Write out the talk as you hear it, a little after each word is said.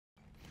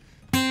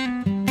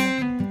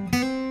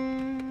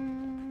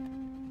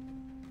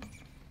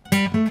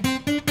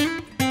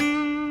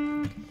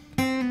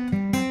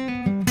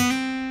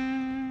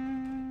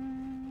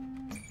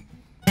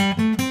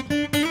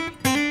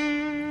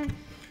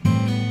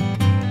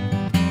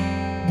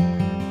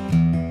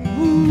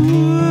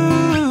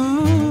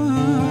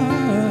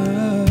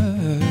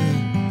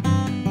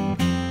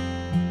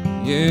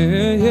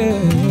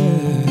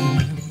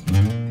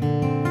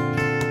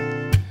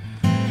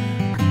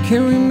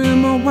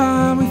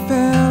why we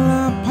fell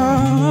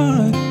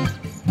apart.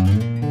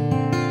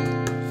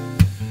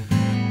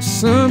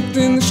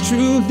 Something that's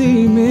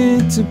truly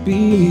meant to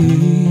be.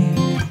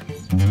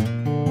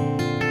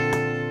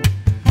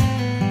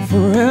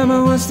 Forever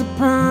was the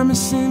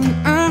promise in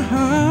our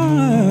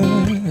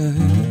hearts.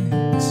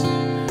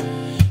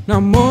 Now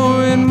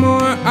more and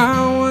more I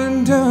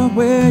wonder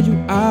where you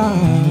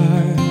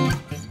are.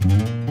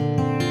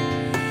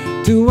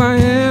 Do I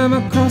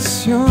ever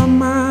cross your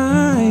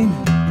mind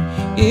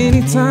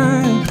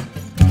anytime?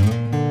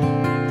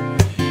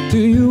 Do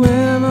you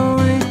ever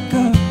wake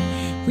up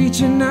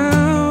reaching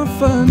out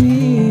for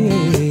me?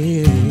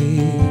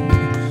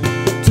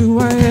 Do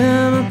I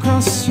ever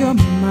cross your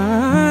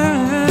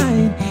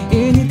mind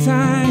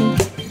anytime?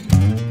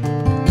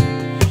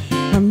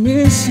 I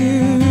miss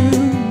you,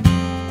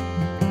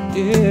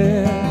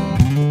 yeah.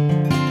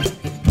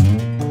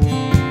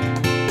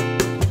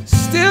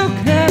 Still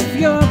have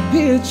your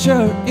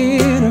picture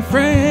in a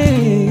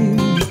frame.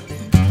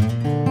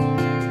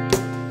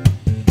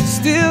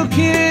 Still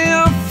hear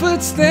your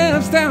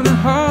footsteps down the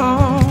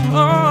hall.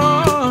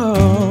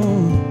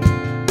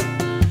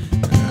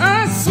 I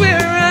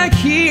swear I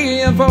hear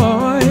your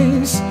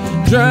voice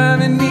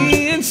driving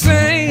me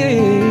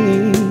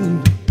insane.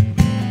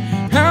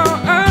 How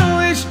I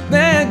wish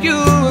that you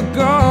were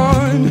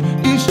gone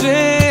each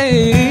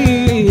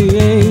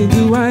day.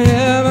 Do I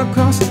ever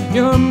cross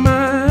your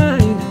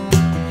mind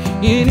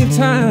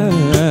anytime?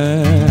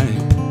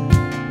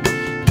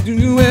 Do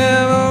you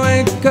ever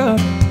wake up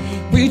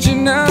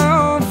reaching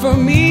out for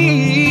me?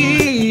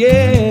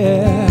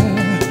 Yeah.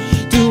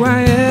 Do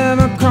I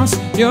ever cross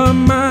your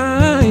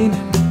mind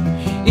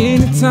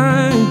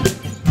anytime?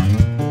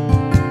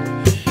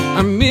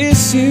 I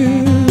miss you,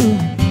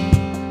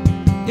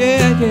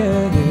 yeah,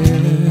 yeah,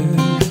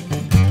 yeah.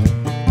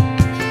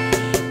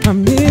 I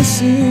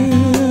miss you.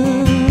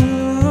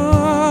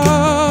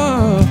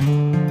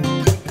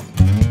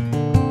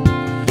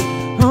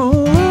 Oh, oh,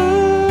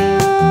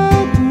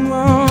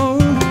 oh.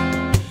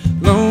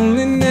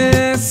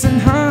 Loneliness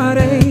and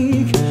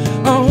heartache.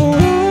 Oh,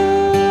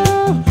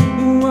 oh,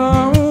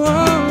 oh,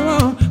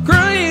 oh.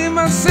 Crying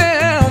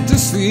myself to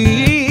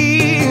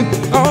sleep.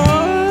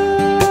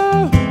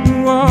 Oh,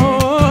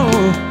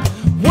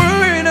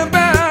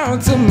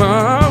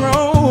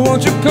 tomorrow,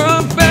 won't you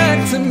come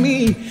back to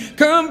me?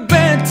 Come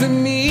back to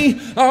me.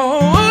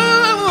 Oh,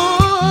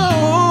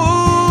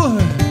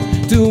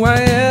 do I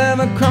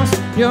ever cross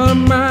your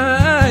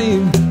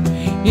mind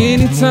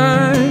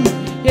anytime?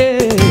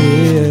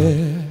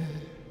 Yeah,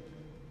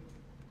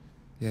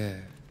 yeah.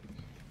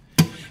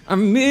 I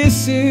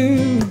miss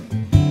you,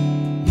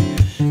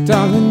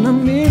 darling. I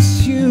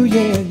miss you.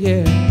 Yeah,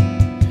 yeah,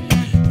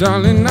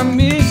 darling. I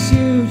miss you.